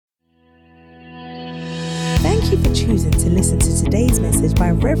choosing to listen to today's message by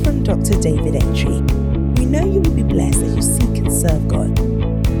Reverend Dr. David Entry. We know you will be blessed as you seek and serve God.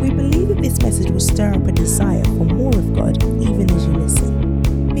 We believe that this message will stir up a desire for more of God even as you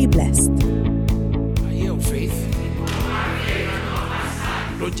listen. Be blessed. A year of faith.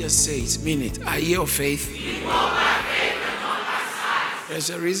 Don't just say it, mean it. A year of faith. There's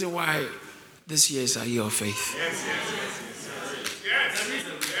a reason why this year is a year of faith.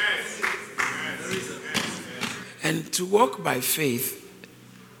 And to walk by faith,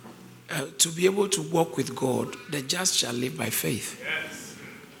 to be able to walk with God, the just shall live by faith.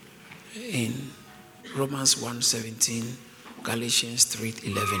 In Romans 1:17, Galatians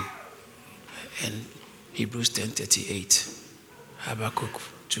 3:11, and Hebrews 10:38, Habakkuk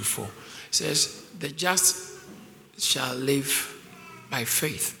 2:4 says, the just shall live by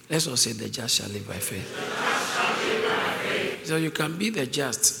faith. Let's all say the just shall live by faith. So you can be the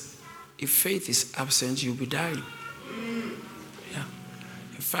just. If faith is absent, you'll be dying. Yeah.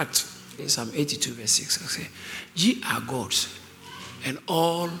 In fact, in Psalm 82 verse 6, I say, ye are gods, and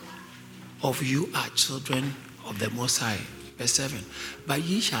all of you are children of the Most High. Verse 7, but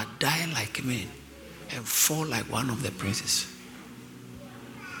ye shall die like men and fall like one of the princes.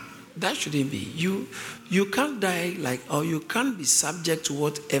 That shouldn't be. You can't die like, or you can't be subject to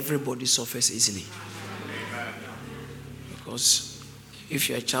what everybody suffers easily. Because if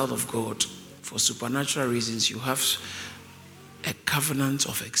you're a child of God, for supernatural reasons, you have a covenant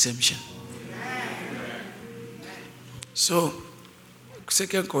of exemption. So,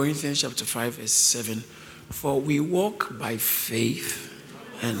 2 Corinthians chapter 5 verse 7, for we walk by faith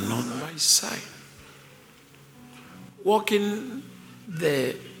and not by sight. Walking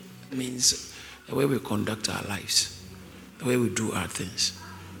there means the way we conduct our lives, the way we do our things.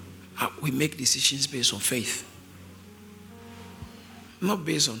 We make decisions based on faith, not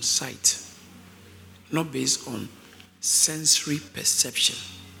based on sight, not based on sensory perception,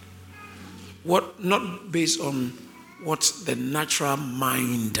 not based on what the natural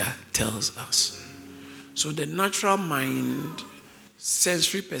mind tells us. So the natural mind,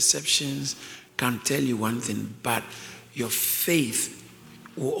 sensory perceptions can tell you one thing, but your faith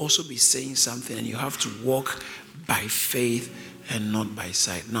will also be saying something, and you have to walk by faith and not by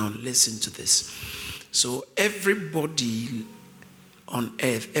sight. Now listen to this. So everybody on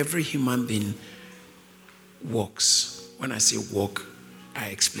earth, every human being walks. When I say walk, I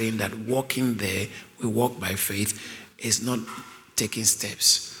explain that walking there, we walk by faith, is not taking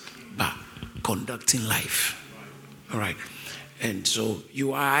steps, but conducting life. All right. And so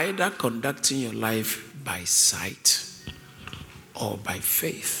you are either conducting your life by sight or by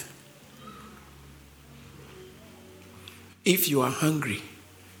faith. If you are hungry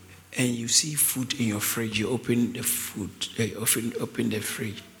and you see food in your fridge, you open the fridge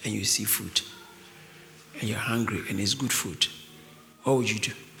and you see food, and you're hungry and it's good food, what would you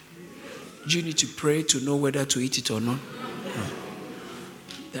do? Do you need to pray to know whether to eat it or not? No.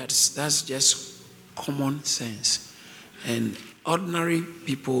 That's just common sense. And ordinary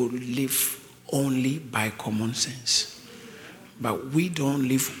people live only by common sense. But we don't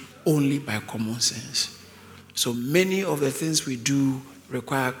live only by common sense. So many of the things we do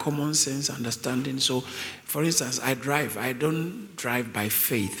require common sense understanding. So, for instance, I drive. I don't drive by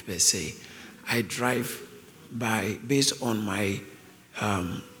faith per se. I drive based on my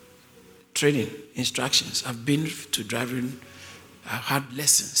training instructions. I've been to driving. I've had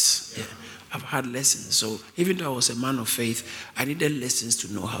lessons. Yeah, I've had lessons. So even though I was a man of faith, I needed lessons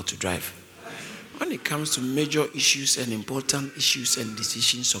to know how to drive. When it comes to major issues and important issues and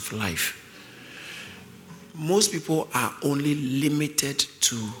decisions of life, most people are only limited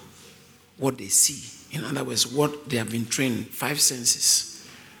to what they see. In other words, what they have been trained, 5 senses.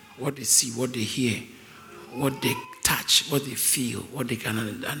 What they see, what they hear, what they touch, what they feel, what they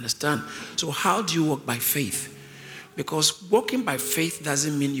can understand. So how do you walk by faith? Because walking by faith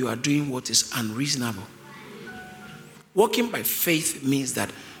doesn't mean you are doing what is unreasonable. Walking by faith means that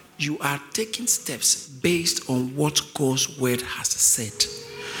you are taking steps based on what God's word has said.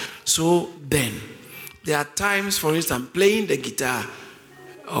 So then, there are times, for instance, playing the guitar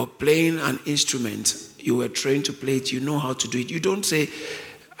or playing an instrument, you were trained to play it, you know how to do it. You don't say,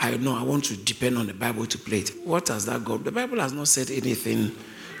 I want to depend on the Bible to play it. What has that got? The Bible has not said anything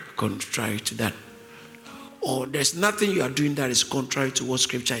contrary to that. Or there's nothing you are doing that is contrary to what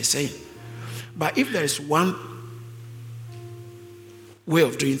Scripture is saying. But if there is one way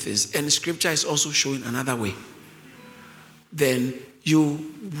of doing things, and Scripture is also showing another way, then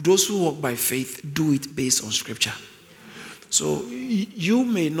those who walk by faith do it based on Scripture. So you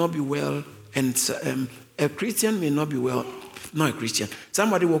may not be well, and a Christian may not be well not a Christian.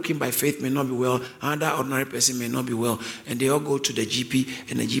 Somebody walking by faith may not be well. Another ordinary person may not be well. And they all go to the GP,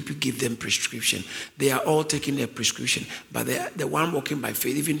 and the GP give them prescription. They are all taking their prescription. But the one walking by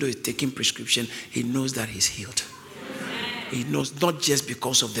faith, even though he's taking prescription, he knows that he's healed. He knows not just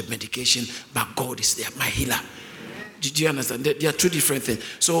because of the medication, but God is there, my healer. Do you understand? There are two different things.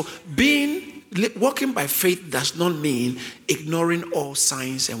 So walking by faith does not mean ignoring all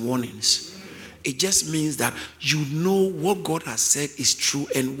signs and warnings. It just means that you know what God has said is true,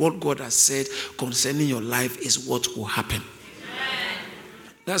 and what God has said concerning your life is what will happen.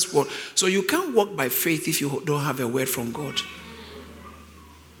 That's what. So you can't walk by faith if you don't have a word from God.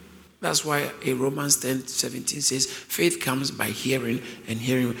 That's why in Romans 10:17 says, faith comes by hearing, and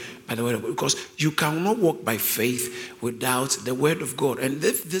hearing by the word of God. Because you cannot walk by faith without the word of God. And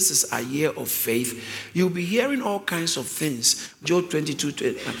if this is a year of faith, you'll be hearing all kinds of things. Job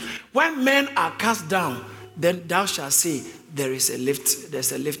 22:20. When men are cast down, then thou shalt say, there's a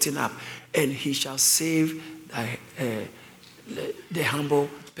lifting up, and he shall save the humble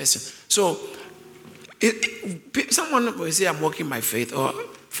person. So someone will say, I'm walking by faith, or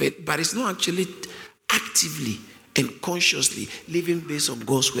faith, but it's not actually actively and consciously living based on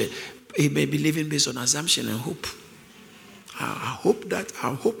God's word. It may be living based on assumption and hope. I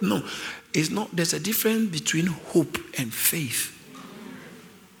hope no. It's not. There's a difference between hope and faith.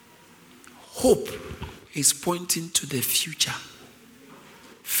 Hope is pointing to the future.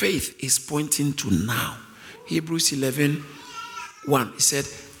 Faith is pointing to now. Hebrews 11:1. It said,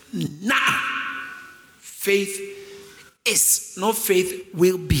 now faith is, not faith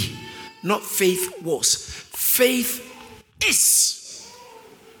will be, not faith was. Faith is.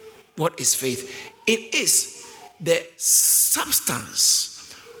 What is faith? It is the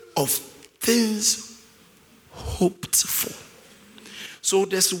substance of things hoped for. So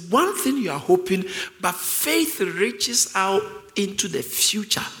there's one thing you are hoping, but faith reaches out into the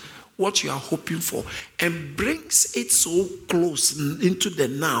future, what you are hoping for, and brings it so close into the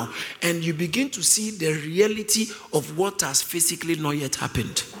now, and you begin to see the reality of what has physically not yet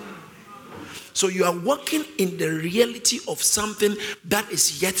happened. So you are working in the reality of something that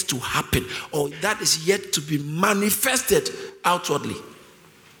is yet to happen, or that is yet to be manifested outwardly.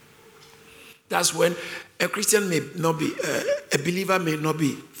 That's when a Christian may not be, a believer may not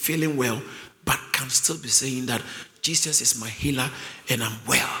be feeling well, but can still be saying that Jesus is my healer and I'm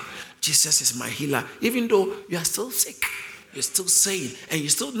well. Jesus is my healer. Even though you are still sick, you're still saying, and you're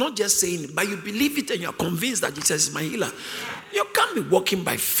still not just saying it, but you believe it and you're convinced that Jesus is my healer. You can't be walking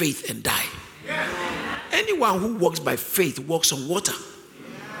by faith and die. Anyone who walks by faith walks on water.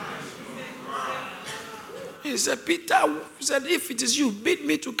 He said, Peter said, if it is you, bid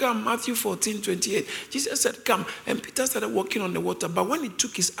me to come. Matthew 14:28. Jesus said, come. And Peter started walking on the water. But when he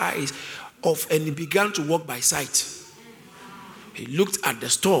took his eyes off and he began to walk by sight, he looked at the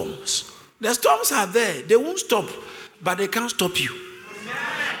storms. The storms are there. They won't stop, but they can't stop you.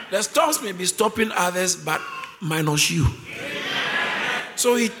 The storms may be stopping others, but minus you.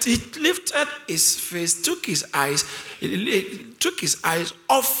 So he lifted his face, took his eyes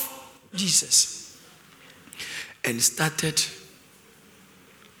off Jesus, and started.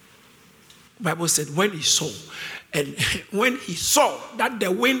 The Bible said when he saw that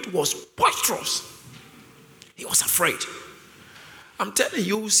the wind was boisterous, he was afraid. I'm telling you,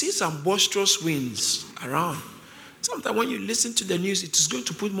 you will see some boisterous winds around. Sometimes when you listen to the news, it is going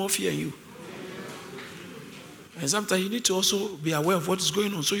to put more fear in you. And sometimes you need to also be aware of what is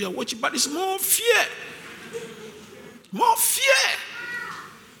going on. So you are watching, but it's more fear. More fear.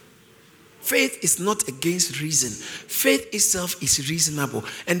 Faith is not against reason. Faith itself is reasonable.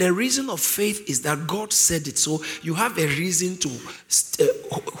 And the reason of faith is that God said it. So you have a reason to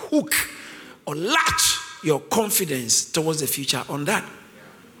hook or latch your confidence towards the future on that.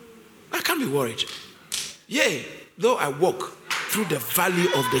 I can't be worried. Yea, though I walk through the valley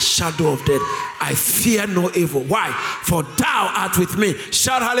of the shadow of death, I fear no evil. Why? For thou art with me.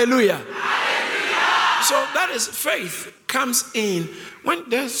 Shout hallelujah. Hallelujah. So that is faith comes in when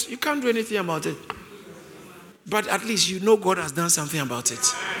you can't do anything about it. But at least you know God has done something about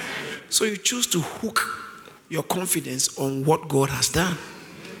it. So you choose to hook your confidence on what God has done.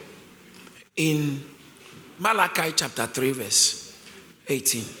 In Malachi chapter 3 verse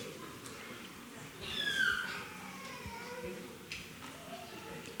 18.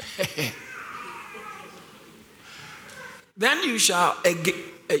 Then you shall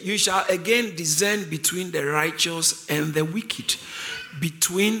again discern between the righteous and the wicked,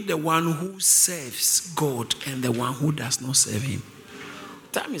 between the one who serves God and the one who does not serve him.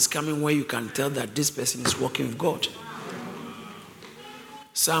 Time is coming where you can tell that this person is walking with God.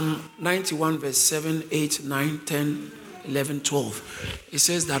 Psalm 91 verse 7, 8, 9, 10, 11:12. It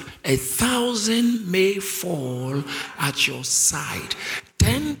says that 1,000 may fall at your side,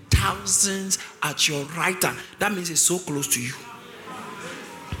 10,000 at your right hand. That means it's so close to you.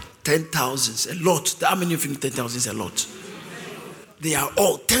 10,000, a lot. How many of you think 10,000 is a lot? They are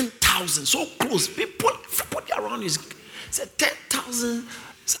all 10,000, so close. People, everybody around is said 10,000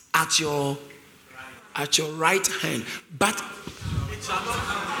 at your right hand. But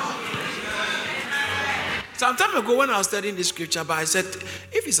some time ago when I was studying this scripture, but I said,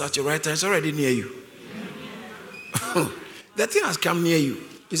 if it's at your right hand, it's already near you. The thing has come near you.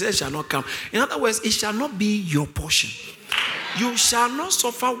 He said, it shall not come. In other words, it shall not be your portion. You shall not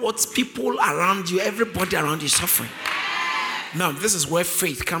suffer what people around you, everybody around you is suffering. Now, this is where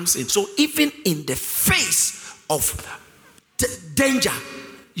faith comes in. So even in the face of danger,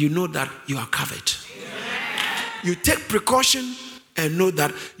 you know that you are covered. You take precaution and know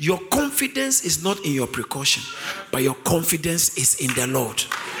that your confidence is not in your precaution, but your confidence is in the Lord.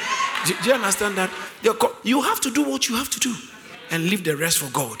 Do you understand that? You have to do what you have to do and leave the rest for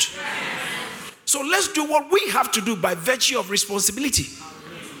God. So let's do what we have to do by virtue of responsibility.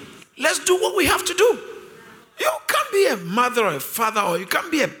 Let's do what we have to do. You can't be a mother or a father, or you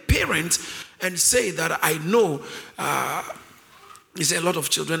can't be a parent and say that I know you say a lot of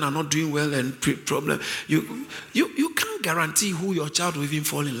children are not doing well and problem. You can't guarantee who your child will even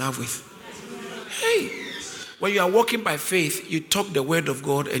fall in love with. Hey, when you are walking by faith, you talk the word of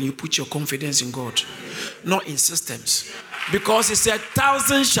God and you put your confidence in God, not in systems. Because he said,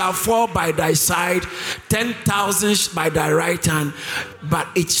 1,000 shall fall by thy side, 10,000 by thy right hand, but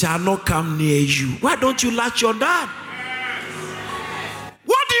it shall not come near you. Why don't you latch on that?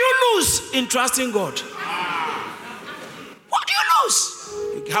 What do you lose in trusting God? What do you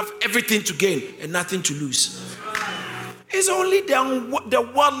lose? You have everything to gain and nothing to lose. It's only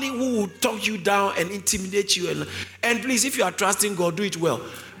the worldly who will talk you down and intimidate you. And please, if you are trusting God, do it well.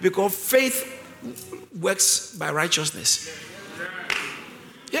 Because faith works by righteousness.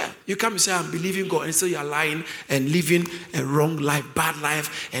 Yeah, you come and say, I'm believing God, and so you are lying and living a wrong life, bad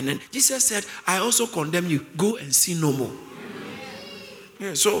life. And then Jesus said, I also condemn you. Go and sin no more.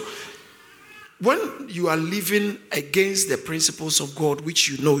 Yeah, so when you are living against the principles of God, which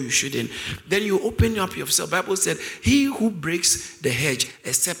you know you shouldn't, then you open up yourself. The Bible said, he who breaks the hedge,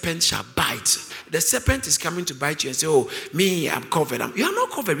 a serpent shall bite. The serpent is coming to bite you and say, oh, me, I'm covered. You are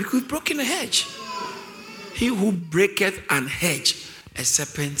not covered because you've broken a hedge. He who breaketh an hedge, a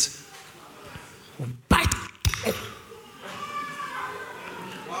serpent will bite.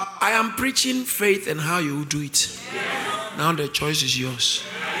 I am preaching faith and how you will do it. Now the choice is yours.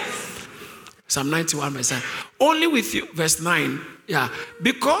 Psalm 91, verse 9. Only with you, verse 9. Yeah.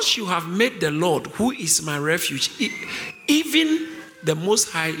 Because you have made the Lord, who is my refuge, even the Most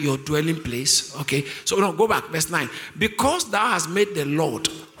High, your dwelling place. Okay. So no, go back, verse 9. Because thou hast made the Lord,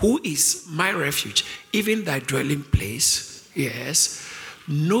 who is my refuge, even thy dwelling place. Yes.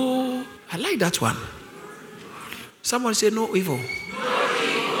 No, I like that one. Someone say no evil.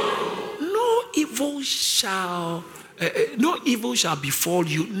 No evil shall. No evil shall befall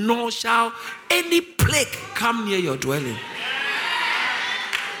you, nor shall any plague come near your dwelling.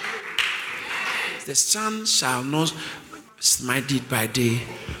 The sun shall not smite thee by day,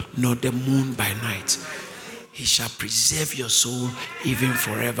 nor the moon by night. He shall preserve your soul even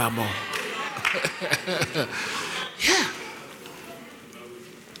forevermore. Yeah.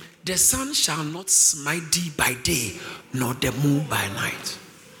 The sun shall not smite thee by day, nor the moon by night.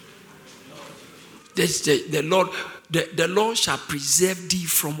 The Lord shall preserve thee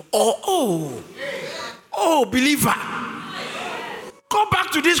from all. Oh, believer. Go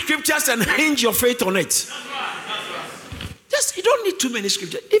back to these scriptures and hinge your faith on it. Just, you don't need too many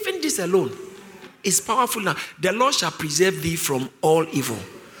scriptures. Even this alone is powerful now. The Lord shall preserve thee from all evil.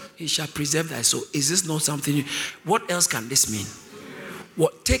 He shall preserve thy soul. Is this not something? What else can this mean?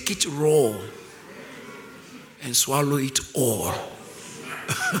 What? Take it raw and swallow it all.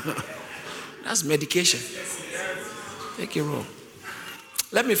 That's medication. Take it raw.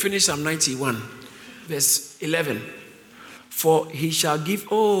 Let me finish Psalm 91, verse 11. For he shall give,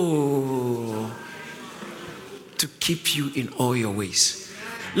 to keep you in all your ways.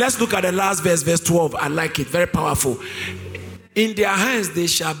 Let's look at the last verse, verse 12. I like it, very powerful. In their hands they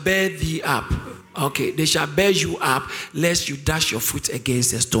shall bear thee up. Okay, they shall bear you up, lest you dash your foot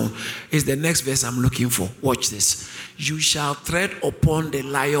against a stone. Is the next verse I'm looking for. Watch this. You shall tread upon the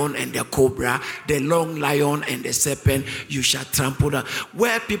lion and the cobra, the long lion and the serpent. You shall trample down.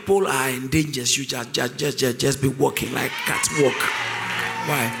 Where people are in danger, you just be walking like cats walk.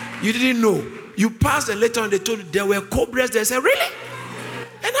 Why? You didn't know. You passed and later on they told you there were cobras. They said, really?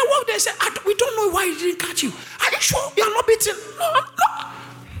 And I walked there and said, we don't know why it didn't catch you. I Are you sure you are not beaten? No, I'm not.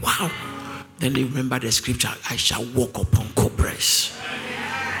 Wow. Then they remember the scripture, I shall walk upon cobras.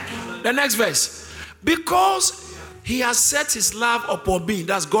 The next verse. Because he has set his love upon me.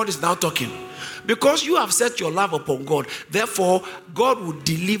 That's God is now talking. Because you have set your love upon God, therefore God will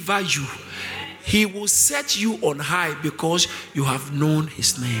deliver you. He will set you on high because you have known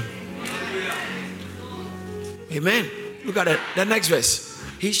his name. Amen. Look at it. The next verse.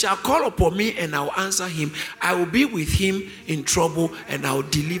 He shall call upon me and I will answer him. I will be with him in trouble and I will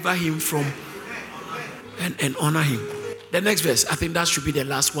deliver him from and honor him. The next verse. I think that should be the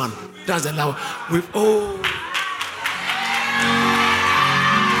last one. That's the last one.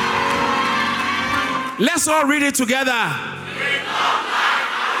 Let's all read it together.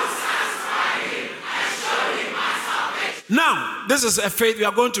 Now, this is a faith. We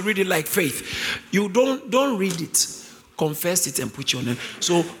are going to read it like faith. You don't read it. Confess it and put your name.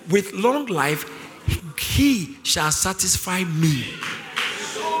 So, with long life, he shall satisfy me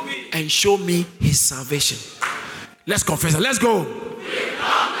and show me his salvation. Let's confess it. Let's go. With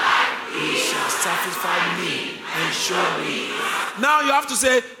long life, he shall satisfy me and show me. Now you have to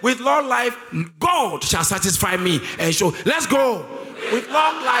say, with long life, God shall satisfy me and show. Let's go. With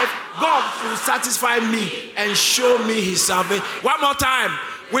long life, God will satisfy me and show me his salvation. One more time.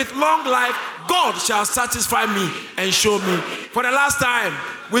 With long life, God shall satisfy me and show me. For the last time.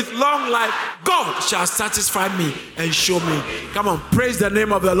 With long life, God shall satisfy me and show me. Come on, praise the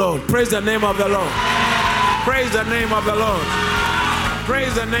name of the Lord. Praise the name of the Lord. Praise the name of the Lord.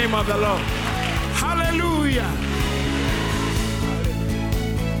 Praise the name of the Lord. Hallelujah.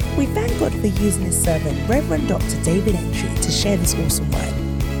 We thank God for using his servant, Reverend Dr. David Entry, to share this awesome word.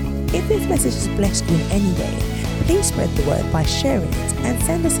 If this message has blessed you in any way, please spread the word by sharing it and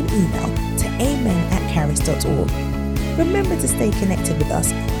send us an email to amen@charis.org. Remember to stay connected with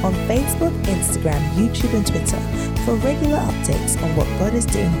us on Facebook, Instagram, YouTube and Twitter for regular updates on what God is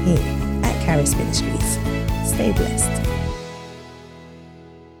doing here at Charis Ministries. Stay blessed.